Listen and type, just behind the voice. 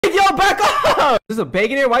freak! Yo, back up! There's a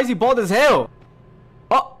bacon here? Why is he bald as hell?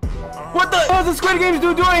 Oh, what the Squid Games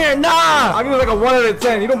dude doing here? Nah! I'll give it like a 1 out of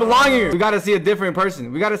 10. You don't belong here. We gotta see a different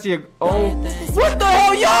person. We gotta see a... Oh. What the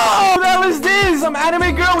hell? Yo! What the hell is this? Some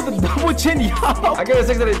anime girl with a double chin. Yo! I give it a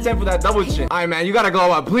 6 out of 10 for that double chin. Alright, man. You gotta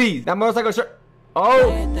glow up, please. That motorcycle shirt... Oh,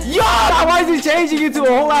 yo! Why is he changing you to a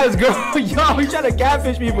whole ass girl? Yo, he's trying to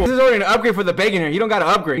catfish people. This is already an upgrade for the bacon here. He don't got to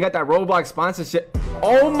upgrade. He got that Roblox sponsorship.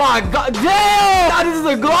 Oh my god, damn! Now this is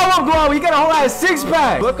a glow up. He got a whole ass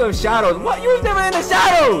 6-pack. Book of Shadows. What? You was never in the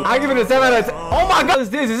shadows. I give it a 7 out of 10. Oh my god, what is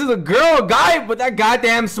this? This is a girl, guy, with that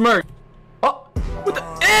goddamn smirk. Oh, what the?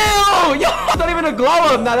 Ew! Yo, it's not even a glow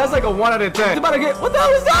up. Nah, that's like a 1 out of 10. It's about to get. What the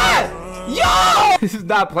hell is that? Yo! This is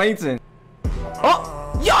not Plankton. Oh.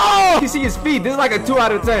 Yo! You see his feet. This is like a 2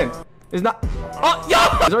 out of 10. It's not. Oh,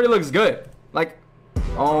 yo! This already looks good. Like,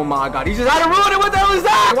 oh my god. He just had to ruin it. What the hell is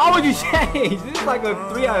that? Why would you change? This is like a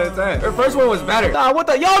 3 out of 10. Her first one was better. Nah, what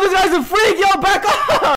the? Yo, this guy's a freak. Yo, back